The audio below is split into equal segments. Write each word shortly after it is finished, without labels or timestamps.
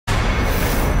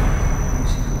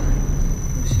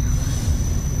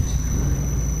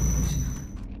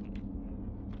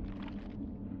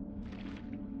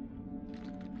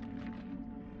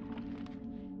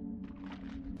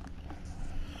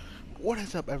What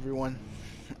is up, everyone?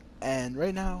 And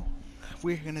right now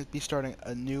we're gonna be starting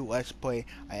a new Let's Play.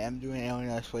 I am doing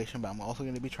Alien Isolation, but I'm also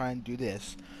gonna be trying to do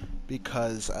this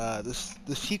because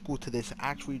the sequel to this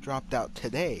actually dropped out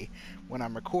today when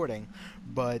I'm recording,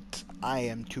 but I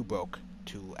am too broke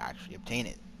to actually obtain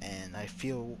it, and I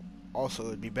feel also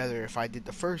it'd be better if I did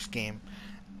the first game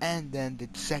and then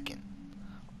did the second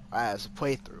as a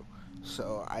playthrough.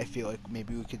 So I feel like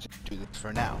maybe we could just do this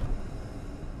for now.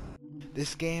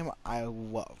 This game I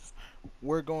love.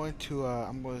 We're going to,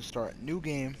 I'm going to start a new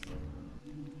game.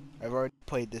 I've already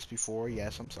played this before,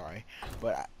 yes, I'm sorry.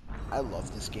 But I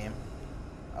love this game.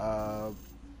 Uh,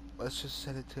 let's just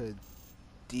set it to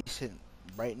decent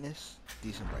brightness.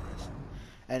 Decent brightness.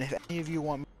 And if any of you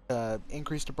want me to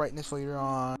increase the brightness later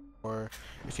on, or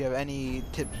if you have any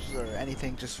tips or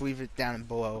anything, just leave it down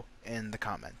below in the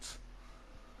comments.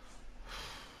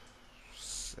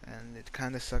 And it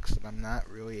kind of sucks that I'm not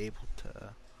really able to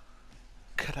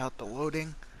cut out the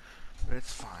loading, but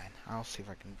it's fine. I'll see if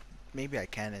I can. Maybe I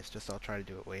can. It's just I'll try to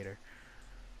do it later.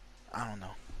 I don't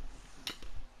know.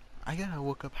 I gotta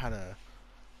look up how to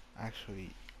actually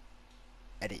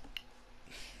edit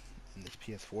in this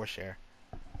PS4 share.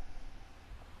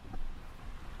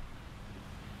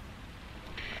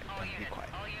 Right, be quiet.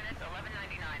 All units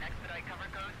 1199, expedite cover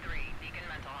code 3, Beacon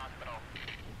Mental Hospital.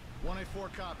 184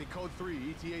 copy, code 3,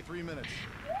 ETA 3 minutes.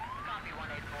 Copy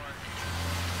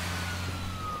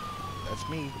 184. That's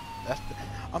me.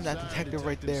 I'm that detective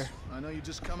right there. I know you're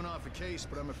just coming off a case,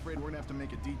 but I'm afraid we're gonna have to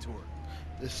make a detour.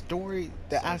 The story,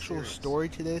 the actual story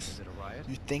to this,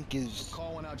 you think is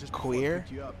clear,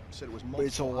 but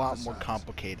it's a lot more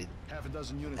complicated. Half a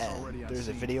dozen units And already on there's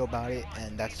a scene. video about it,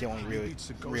 and that's the only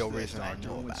real reason I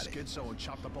know about it.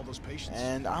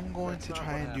 And I'm going to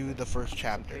try and do the first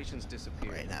chapter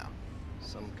right now.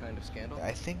 Some kind of scandal?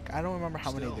 I don't remember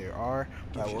how many there are,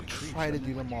 but I will try to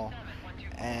do them all.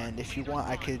 And if you want,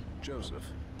 I could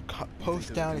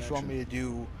post down if you want me to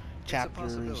do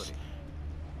chapters,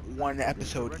 one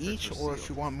episode each, or if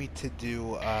you want me to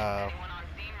do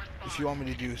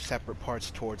separate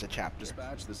parts towards a chapter.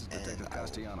 Dispatch, this is Detective And I will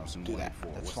Castellanos in do that.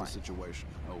 184. That's What's fine. the situation?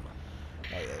 Over.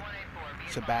 Oh, yeah.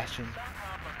 Sebastian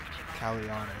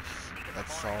Castellanos.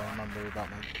 That's all I remember about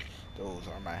my. Those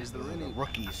are my little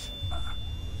rookies. God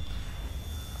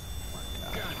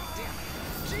damn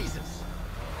it. Jesus!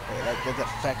 Okay,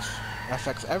 that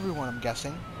affects everyone, I'm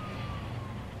guessing.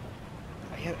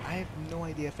 I have no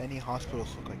idea if any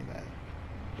hospitals look like that.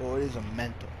 Well, it is a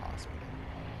mental hospital,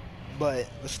 but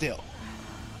still.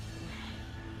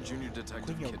 Junior Detective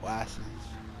Clean your Kidman. glasses.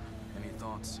 Any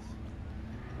thoughts?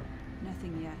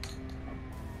 Nothing yet.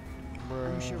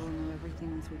 Bruh. I'm sure we'll know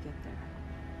everything once we get there.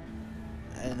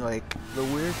 And like the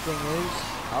weird thing is,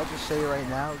 I'll just say it right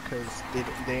now because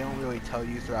they don't really tell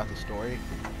you throughout the story.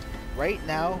 Right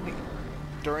now,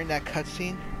 during that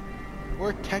cutscene,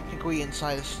 we're technically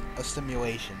inside a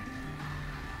simulation.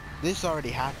 This already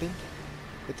happened,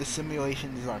 but the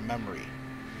simulation is our memory,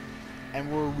 and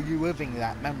we're reliving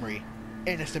that memory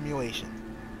in a simulation.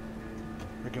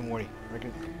 Rick and Morty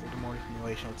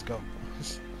simulation. Let's go.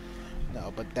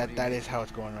 No, but that is how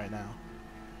it's going right now.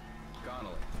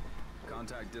 Connolly,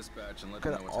 contact dispatch and let Look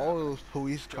them at know what's all happening. those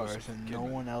police cars Joseph, and no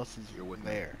Kidman, one else is You're with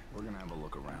there. me. We're gonna have a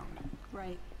look around.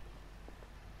 Right.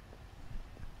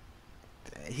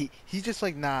 He's just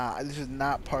like, nah, this is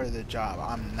not part of the job.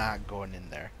 I'm not going in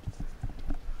there.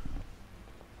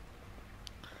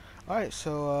 Alright,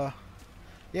 so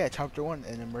yeah, chapter 1,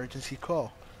 an emergency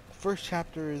call. First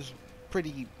chapter is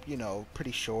pretty,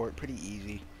 pretty short, pretty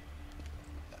easy.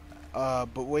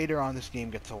 But later on this game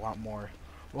gets a lot more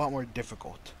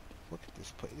difficult. Look at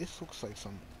this place. This looks like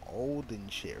some olden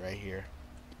shit right here.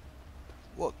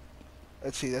 Look.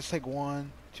 Let's see, that's like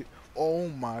 1, 2. Oh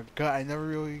my god, I never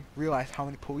really realized how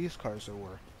many police cars there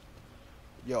were.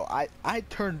 Yo, I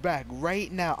turned back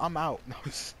right now. I'm out.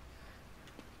 Let's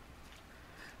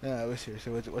see.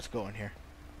 So what's going here?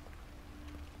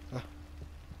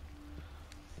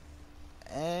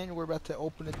 And we're about to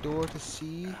open the door to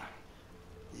see.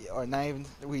 Or not even.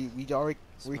 We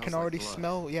can already like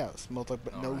smell. Yeah, it smells like,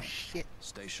 but no right. shit.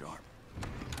 Stay sharp.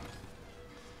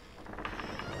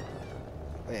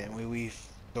 And we leave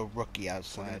the rookie We're gonna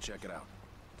outside. check it out.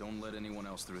 Don't let anyone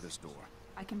else through this door.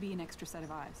 I can be an extra set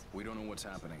of eyes. We don't know what's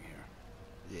happening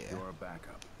here. Yeah. You're a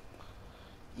backup.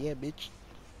 Yeah, bitch.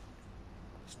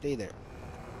 Stay there.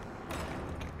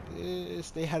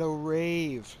 Yes, they had a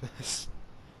rave.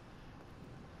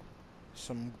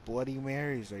 Some Bloody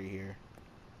Marys right here.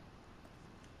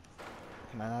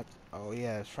 Can I not? Oh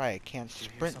yeah, that's right. I can't Did you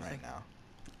hear sprint something? right now.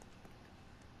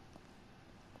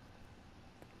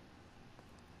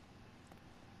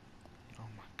 Oh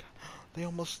my god. It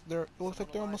looks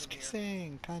like they're almost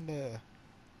kissing, kinda.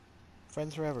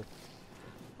 Friends forever.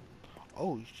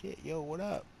 Oh shit, yo, what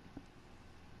up?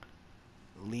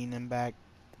 Leaning back,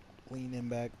 leaning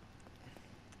back.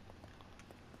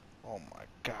 Oh my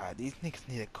god, these niggas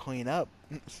need to clean up.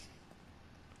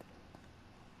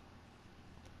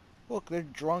 Look, they're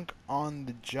drunk on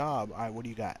the job. Alright, what do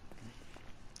you got?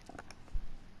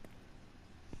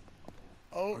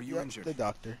 Oh, Are you yep, injured? the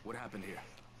doctor. What happened here?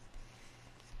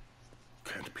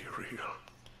 Can't be real.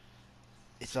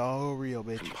 It's all real,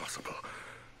 bitch. Impossible.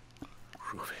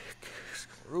 Ruvik is...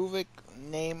 Ruvik,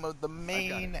 name of the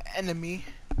main enemy.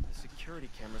 The security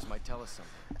cameras might tell us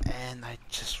something. And I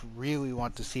just really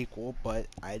want the sequel, but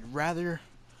I'd rather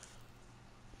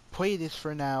play this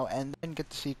for now and then get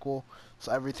the sequel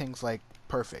so everything's like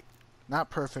perfect. Not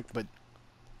perfect, but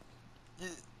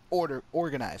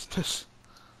organized. Look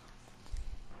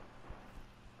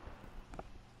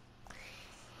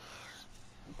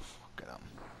at them.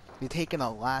 They're taking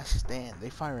a last stand. They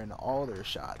firing all their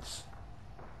shots.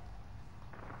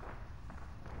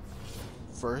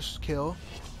 First kill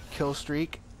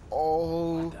streak.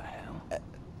 Oh, What the hell?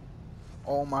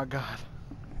 oh my god.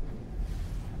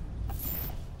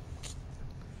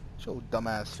 Show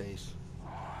dumbass face.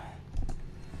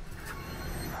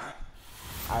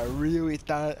 I really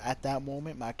thought at that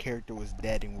moment my character was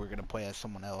dead and we're gonna play as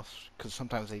someone else, because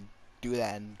sometimes they do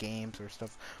that in games or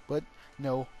stuff. But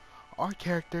no, our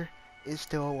character is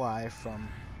still alive from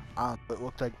what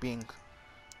looked like being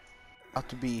about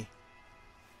to be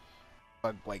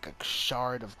like a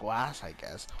shard of glass, I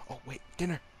guess. Oh wait,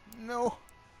 dinner. No.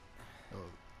 Oh,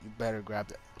 you better grab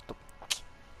that. What the...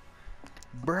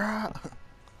 Bruh.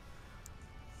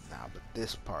 Nah, but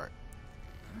this part,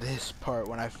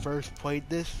 when I first played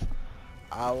this,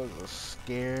 I was a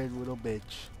scared little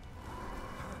bitch.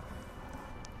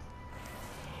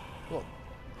 Look,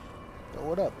 yo,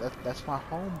 what up? That's my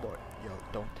homeboy. Yo,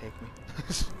 don't take me.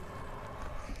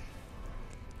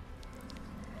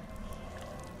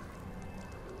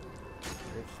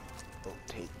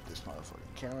 Rotate this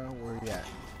motherfucking camera. Where he at?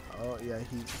 Oh yeah,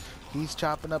 he's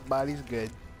chopping up bodies good.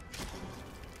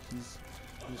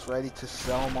 He's ready to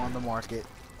sell them on the market.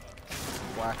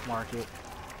 Black market.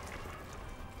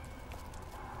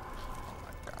 Oh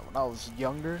my god, when I was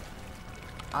younger,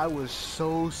 I was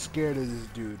so scared of this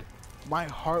dude. My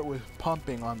heart was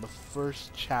pumping on the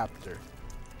first chapter.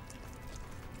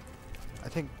 I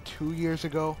think 2 years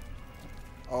ago.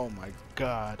 Oh my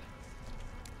god.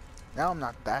 Now I'm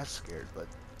not that scared, but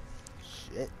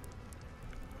shit.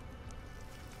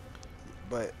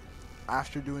 But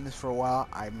after doing this for a while,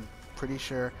 I'm pretty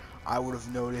sure I would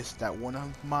have noticed that one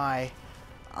of my,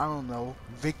 I don't know,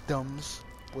 victims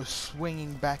was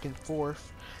swinging back and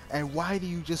forth. And why do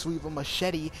you just leave a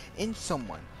machete in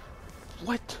someone?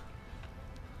 What?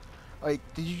 Like,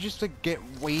 did you just like get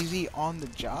lazy on the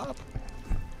job?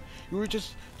 You were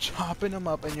just chopping them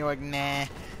up and you're like, nah.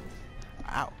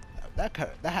 Ow. That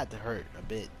had to hurt a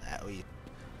bit, at least.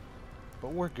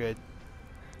 But we're good.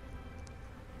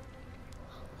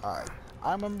 Alright.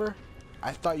 I remember,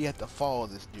 I thought you had to follow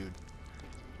this dude.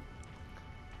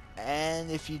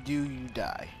 And if you do, you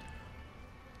die.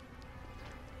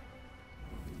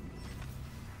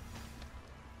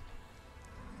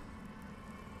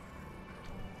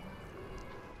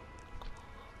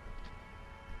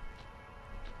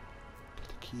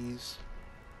 The keys.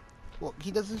 Well,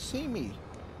 he doesn't see me.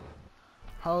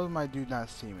 How did my dude not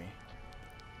see me?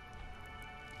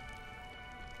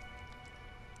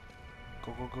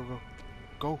 Go, go, go, go.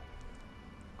 Go.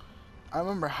 I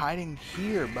remember hiding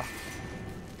here, but...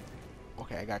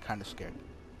 Okay, I got kind of scared.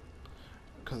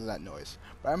 Because of that noise.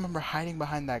 But I remember hiding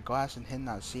behind that glass and him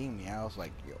not seeing me. I was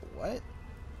like, yo, what?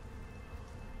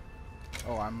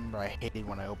 Oh, I remember I hated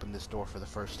when I opened this door for the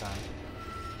first time.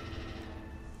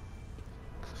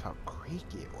 Because of how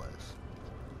creaky it was.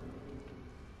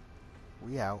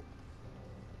 We out.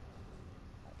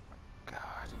 Oh my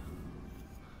god.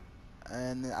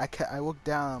 And then I looked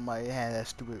down on my head, that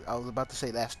stupid, I was about to say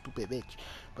that stupid bitch.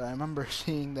 But I remember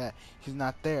seeing that he's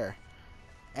not there.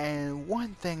 And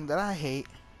one thing that I hate,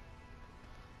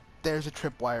 there's a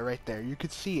tripwire right there. You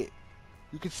could see it.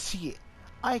 You could see it.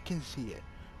 I can see it.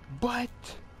 But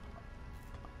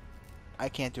I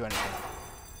can't do anything.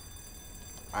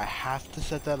 I have to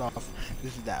set that off.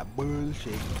 This is that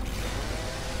bullshit.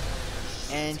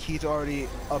 And he's already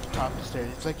up top the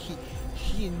stairs. It's like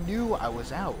he knew I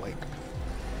was out. Like,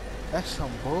 that's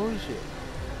some bullshit.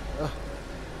 Ugh.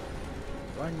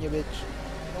 Run, you bitch.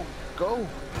 No, go.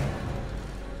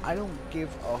 I don't give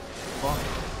a fuck.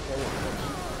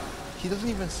 He doesn't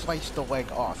even slice the leg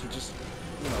off. He just,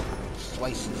 you know,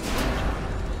 slices it.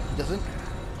 He doesn't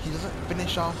he doesn't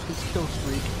finish off his kill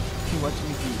streak, he lets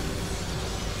me be.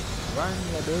 Run,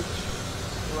 ya bitch.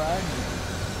 Run.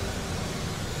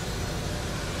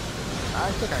 I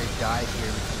think I died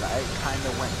here because I kind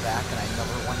of went back and I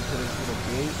never went to this little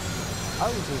gate. I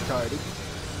was retarded.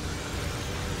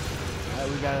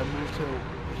 We gotta move to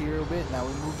here a bit, now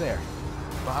we move there.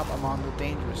 Bob, I'm on the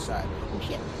dangerous side. Oh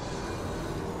shit.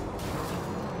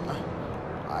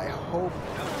 I hope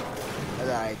that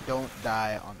I don't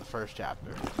die on the first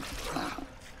chapter.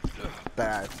 But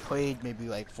I've played maybe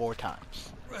like 4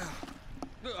 times.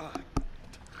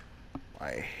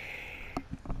 I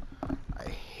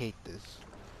hate this.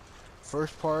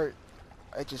 First part,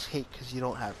 I just hate because you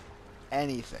don't have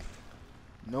anything.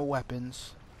 No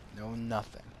weapons, no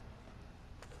nothing.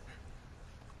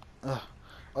 Ugh.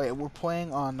 Oh yeah, we're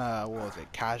playing on, what was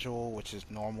it, casual, which is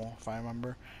normal, if I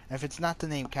remember. And if it's not the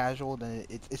name casual, then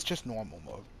it's just normal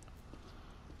mode.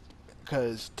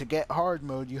 Because to get hard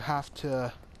mode, you have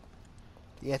to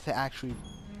actually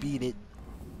beat it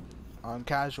on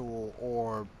casual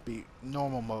or be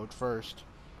normal mode first.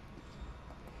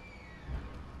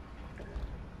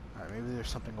 Alright, maybe there's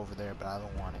something over there, but I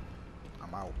don't want it.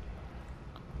 I'm out.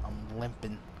 I'm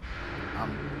limping.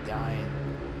 I'm dying.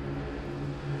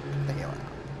 Get the hell out.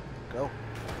 Go.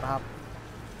 Stop.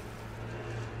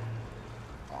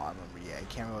 Oh, I remember, yeah, he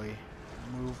can't really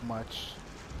move much.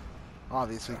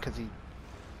 Obviously, because he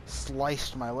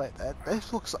sliced my leg.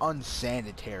 This looks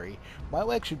unsanitary. My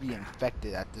leg should be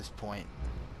infected at this point.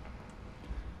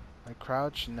 My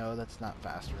crouch? No, that's not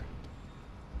faster.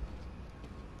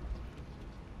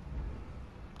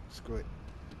 Screw it.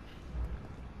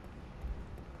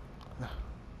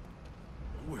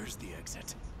 Where's the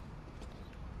exit?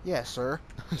 Yeah, sir.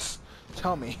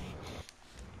 Tell me.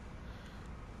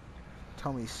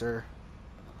 Tell me, sir.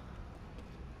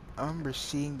 I remember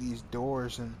seeing these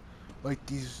doors and like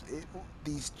these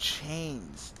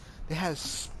chains. They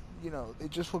has, you know, it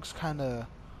just looks kind of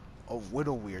a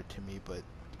little weird to me, but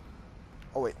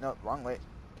oh wait, no, wrong way.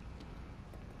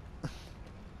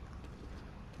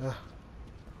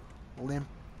 Limp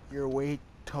your way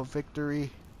to victory.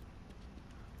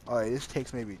 Alright, this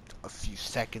takes maybe a few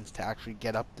seconds to actually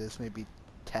get up this, maybe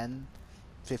 10,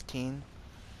 15.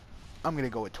 I'm gonna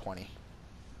go with 20.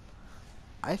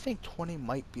 I think 20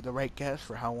 might be the right guess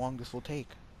for how long this will take.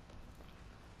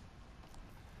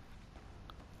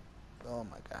 Oh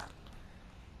my god.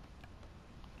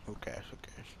 Who cares, who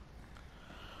cares?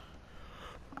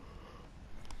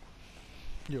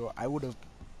 Yo, I would've...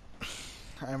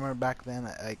 I remember back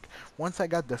then, like, once I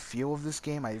got the feel of this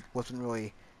game, I wasn't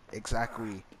really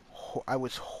exactly... I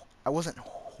wasn't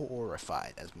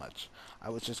horrified as much. I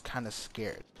was just kind of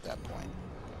scared at that point.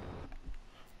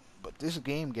 But this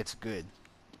game gets good.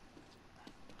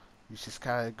 You just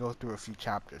gotta go through a few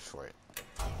chapters for it.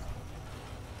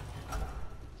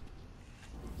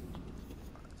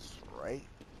 That's right.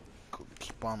 Go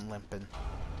keep on limping.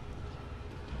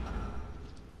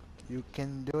 You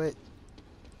can do it.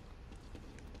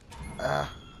 Oh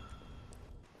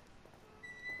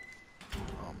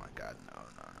my god, no.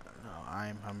 I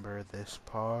remember this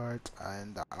part,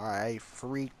 and I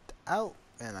freaked out,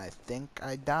 and I think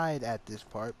I died at this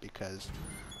part because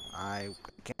I,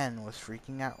 again, was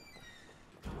freaking out.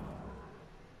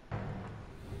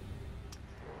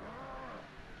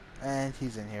 And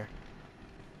he's in here.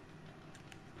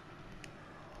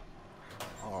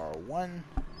 R1.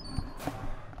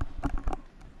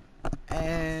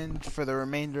 And for the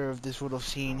remainder of this little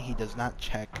scene, he does not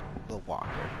check the locker.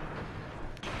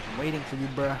 I'm waiting for you,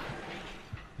 bruh.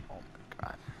 Oh my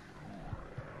god.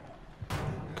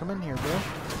 Come in here, bro.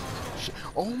 Shit.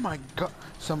 Oh my god.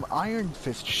 Some Iron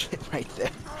Fist shit right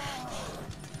there.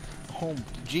 Oh,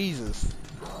 Jesus.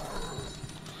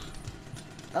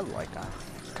 I like Iron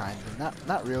Fist, kinda.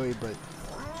 Not really, but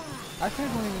I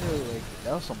kinda don't even really like it.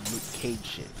 That was some Luke Cage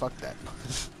shit. Fuck that.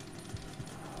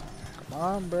 Come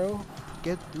on, bro.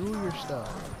 Get through your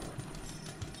stuff.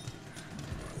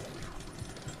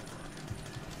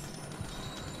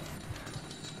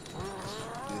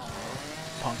 This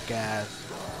punk ass.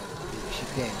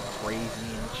 She's getting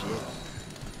crazy and shit.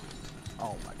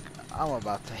 Oh my god. I'm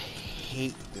about to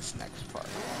hate this next part.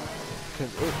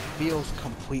 Because it feels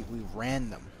completely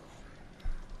random.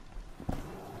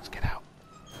 Let's get out.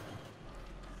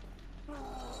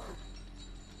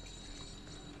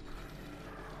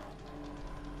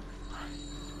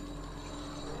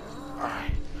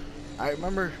 Alright. I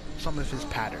remember some of his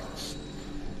patterns.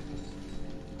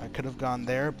 I could have gone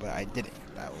there, but I didn't.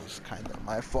 That was kind of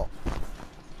my fault.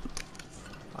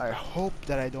 I hope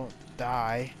that I don't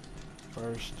die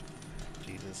first.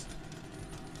 Jesus.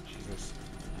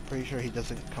 Pretty sure he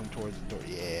doesn't come towards the door.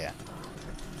 Yeah.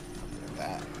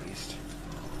 that at least.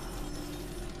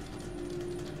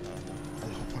 I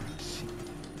don't want to see.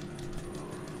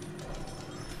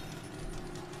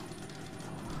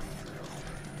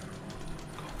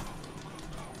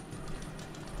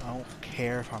 I don't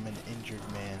care if I'm an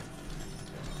injured man.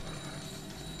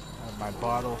 My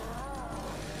bottle.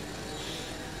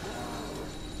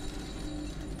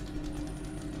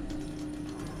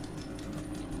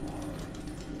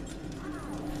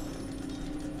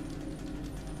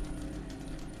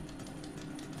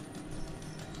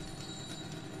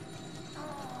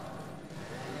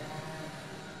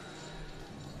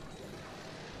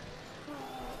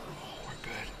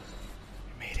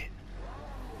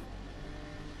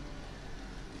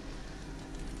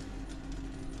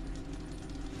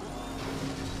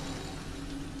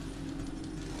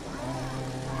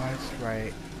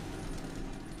 Right.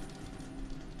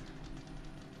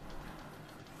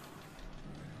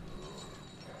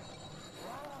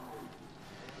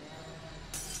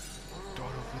 Door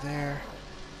over there.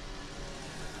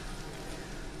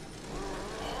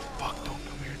 Oh, fuck, don't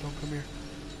come here, don't come here.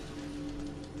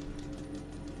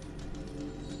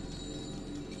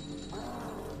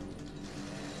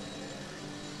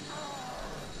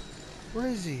 Where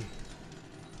is he?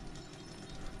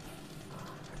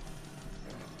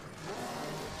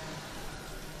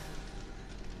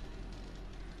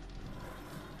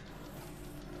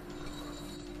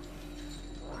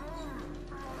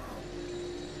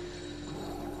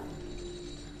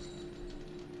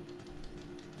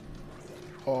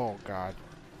 Oh, God.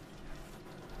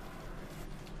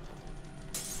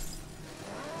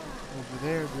 Over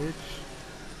there, bitch.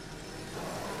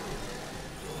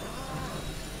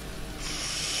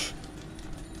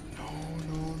 No,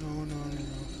 no, no, no, no, no.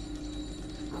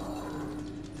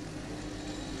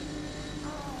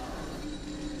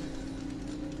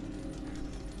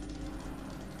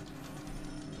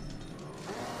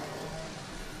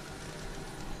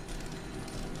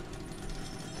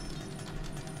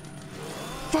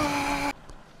 Fuck!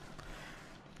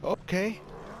 Okay.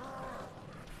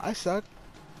 I suck.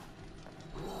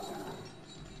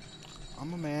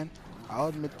 I'm a man. I'll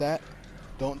admit that.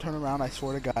 Don't turn around, I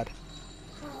swear to God.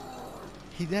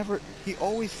 He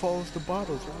always follows the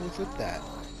bottles. What was with that?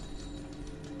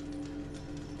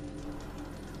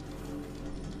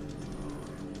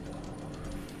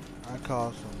 I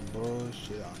call some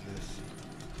bullshit on this.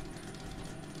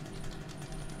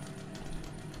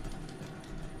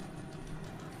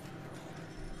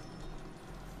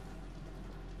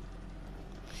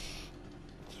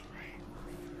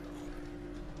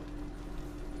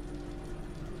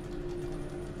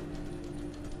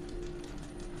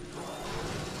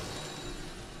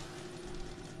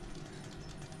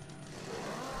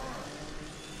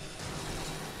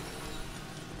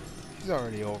 He's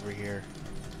already over here.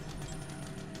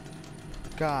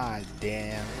 God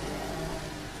damn.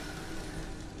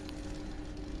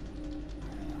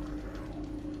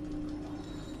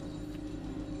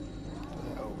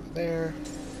 Over there.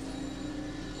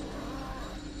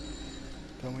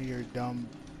 Tell me your dumb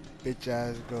bitch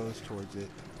ass goes towards it.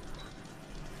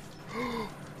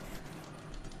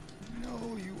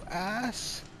 No, you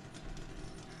ass.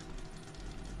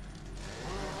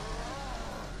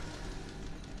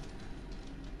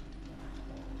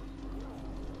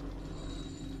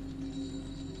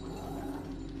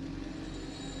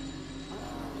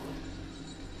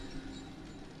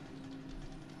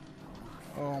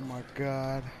 Oh my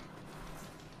God.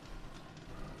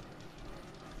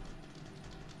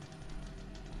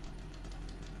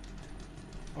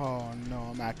 Oh no,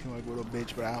 I'm acting like a little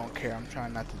bitch, but I don't care. I'm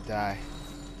trying not to die.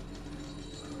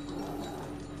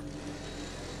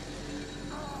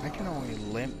 I can only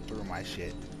limp through my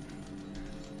shit.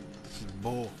 This is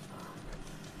bull.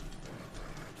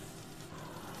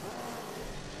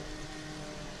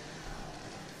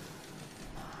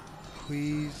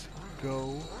 Please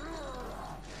go.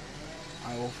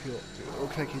 I will feel. It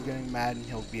looks like he's getting mad and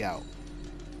he'll be out.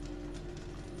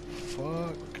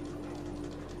 Fuck.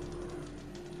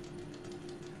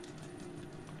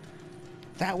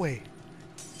 That way.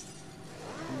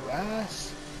 You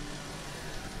ass.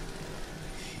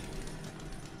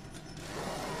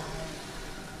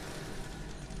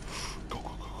 Go, go,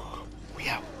 go, go, go. We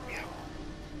out. We out.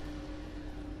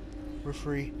 We're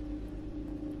free.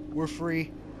 We're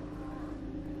free.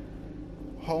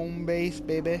 Home base,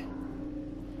 baby.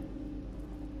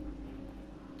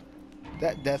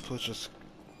 That death was just...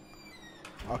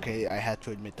 Okay, I had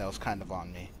to admit that was kind of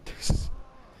on me.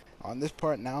 On this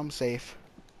part, now I'm safe.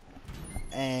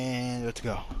 And let's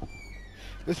go.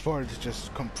 This part is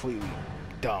just completely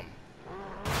dumb.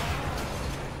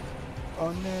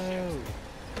 Oh no.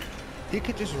 He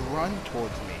could just run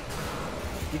towards me.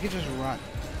 He could just run.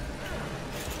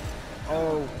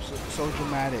 Oh, so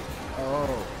dramatic.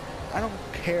 Oh, I don't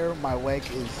care. My leg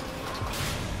is.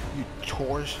 You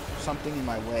tore something in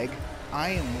my leg. I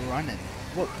am running.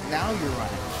 Look, now you're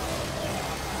running.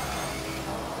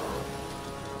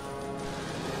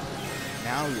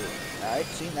 Now you're. Alright,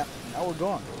 see, now we're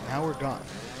gone. Now we're gone.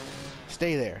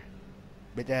 Stay there,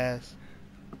 bitch ass.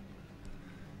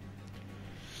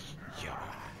 Yeah,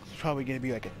 it's probably gonna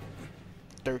be like a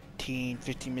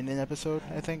 13-15 minute episode,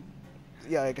 I think.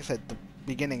 Yeah, like I said, the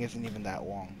beginning isn't even that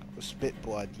long. Spit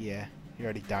blood, yeah. He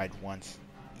already died once.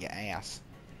 Yeah, ass.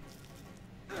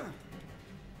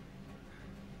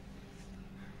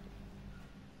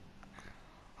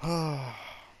 Find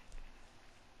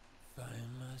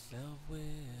myself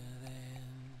within.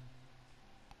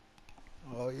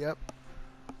 Oh, yep.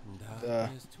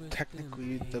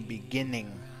 Technically, the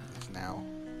beginning is now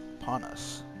upon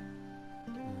us.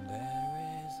 There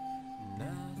is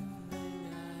nothing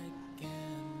I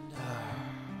can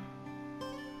do.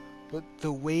 But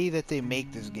the way that they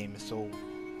make this game is so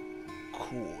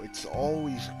cool. It's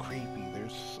always creepy.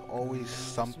 There's always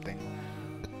something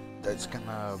that's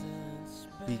gonna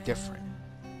be different.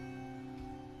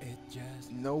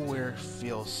 Nowhere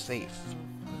feels safe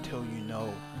until you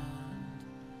know.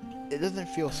 It doesn't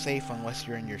feel safe unless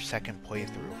you're in your second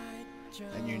playthrough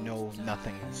and you know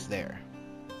nothing is there.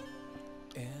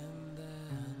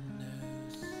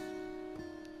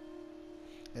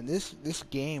 And this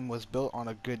game was built on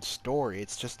a good story.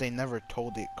 It's just they never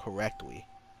told it correctly.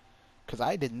 Because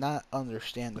I did not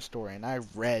understand the story, and I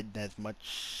read as much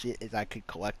shit as I could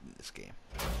collect in this game.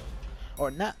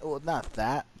 Or not, well, not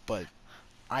that, but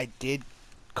I did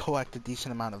collect a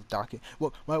decent amount of document.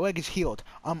 Look, my leg is healed.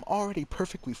 I'm already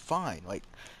perfectly fine. Like,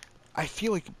 I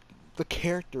feel like the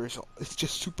character is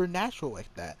just supernatural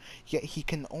like that. Yet he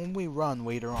can only run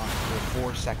later on for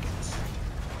 4 seconds.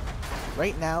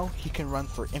 Right now, he can run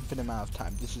for infinite amount of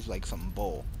time. This is like some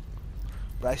bull.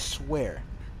 But I swear,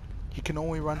 he can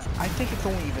only run for, I think it's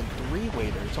only even 3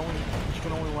 later. He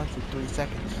can only run for 3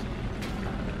 seconds.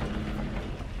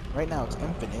 Right now it's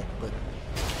infinite, but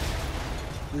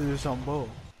this is some bull.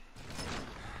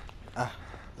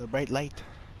 The bright light.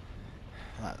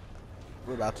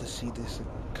 We're about to see this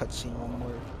cutscene one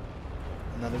more,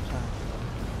 another time.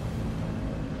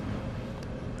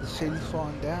 The city's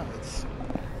falling down. It's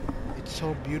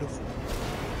so beautiful.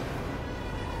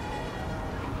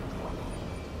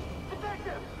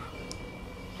 Detective!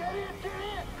 Get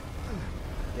in!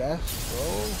 Yes, bro.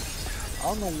 I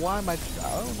don't know why my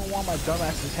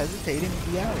dumbass is hesitating to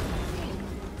be out.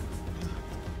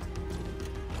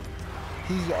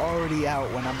 He's already out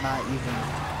when I'm not even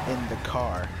in the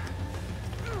car.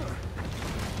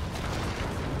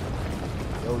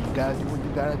 Yo, you gotta do what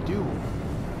you gotta do.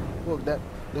 Look,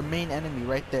 the main enemy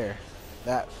right there.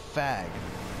 That fag.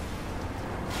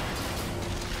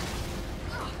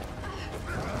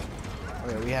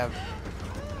 Okay, we have.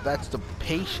 That's the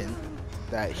patient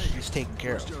that he's taking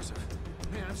care of. Joseph.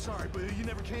 Man, I'm sorry, but you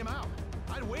never came out.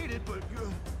 I'd waited, but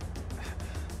you...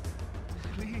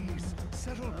 Please,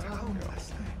 settle down.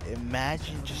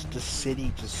 Imagine just the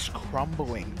city just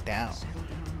crumbling down.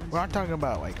 We're not talking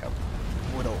about like a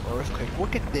little earthquake.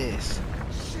 Look at this.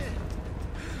 Shit!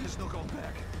 There's no going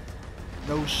back.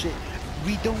 No shit.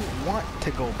 We don't want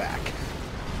to go back.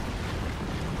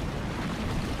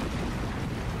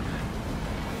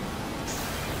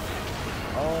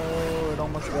 Oh, it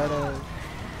almost got us.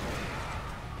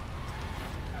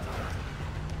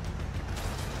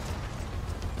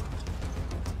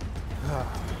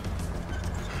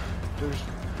 There's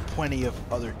plenty of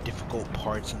other difficult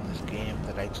parts in this game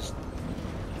that I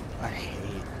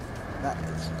hate.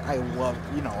 I love,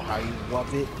 you know how you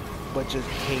love it, but just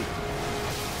hate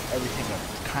everything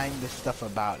else, kind of stuff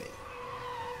about it.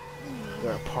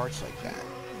 There are parts like that.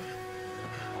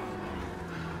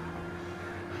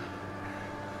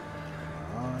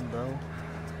 Come on, bro.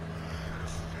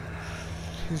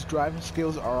 His driving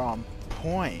skills are on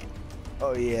point.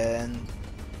 Oh yeah, and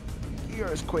the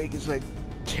earthquake is like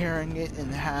tearing it in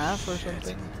half or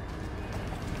something.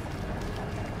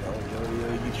 Yo,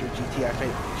 use your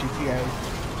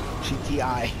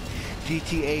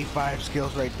GTA 5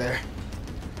 skills right there.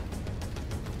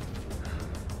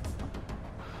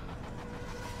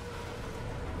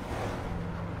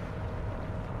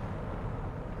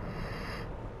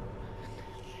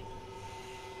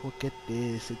 Look at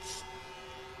this.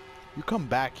 You come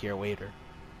back here later,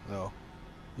 though.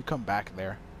 You come back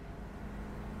there.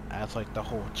 That's like the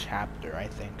whole chapter, I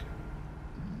think.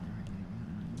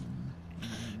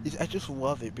 I just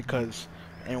love it because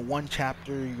in one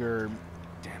chapter you're...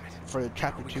 Damn it. for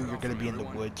chapter 2, you're gonna be in the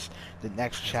woods. The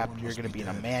next chapter, you're gonna be in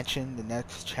a mansion. The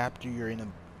next chapter, you're in a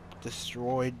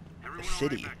destroyed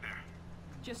city.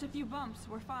 Just a few bumps.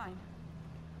 We're fine.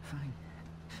 Fine.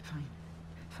 Fine.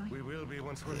 Fine. We will be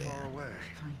once we're far away.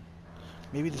 Fine.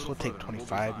 Maybe this will take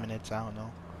 25 minutes. I don't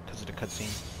know, because of the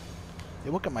cutscene. Hey,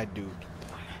 look at my dude.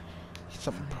 He's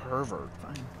some pervert.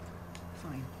 Fine.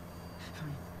 Fine.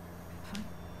 Fine. Fine.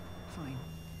 Fine.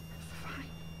 Fine.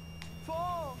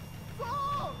 Fall!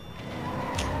 Fall!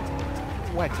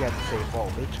 Why'd you have to say fall,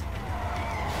 bitch?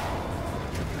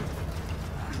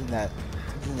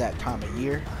 Isn't that time of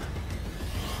year?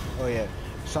 Oh yeah.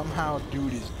 Somehow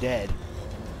dude is dead.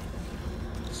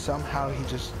 Somehow he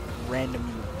just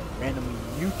randomly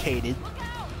mutated.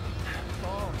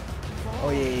 Oh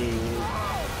yeah.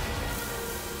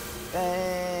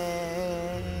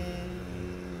 And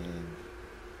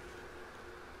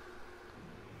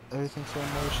everything's slow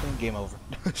motion. Game over.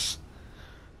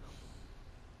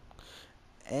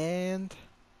 And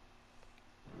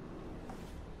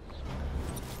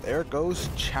there goes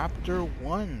chapter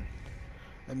 1.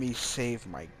 Let me save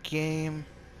my game.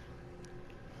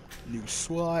 New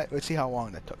slot. Let's see how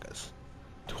long that took us.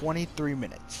 23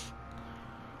 minutes.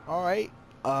 Alright.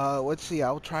 Let's see.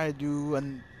 I'll try to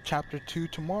do chapter 2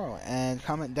 tomorrow. And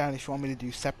comment down if you want me to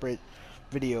do separate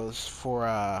videos for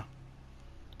a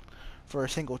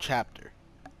single chapter.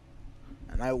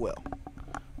 And I will.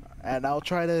 And I'll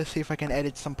try to see if I can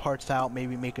edit some parts out,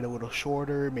 maybe make it a little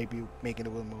shorter, maybe make it a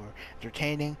little more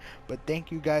entertaining. But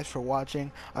thank you guys for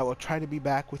watching. I will try to be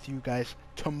back with you guys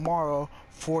tomorrow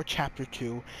for chapter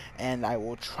 2, and I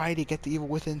will try to get the Evil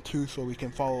Within 2 so we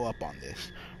can follow up on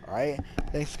this. Alright?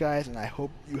 Thanks guys, and I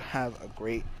hope you have a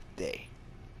great day.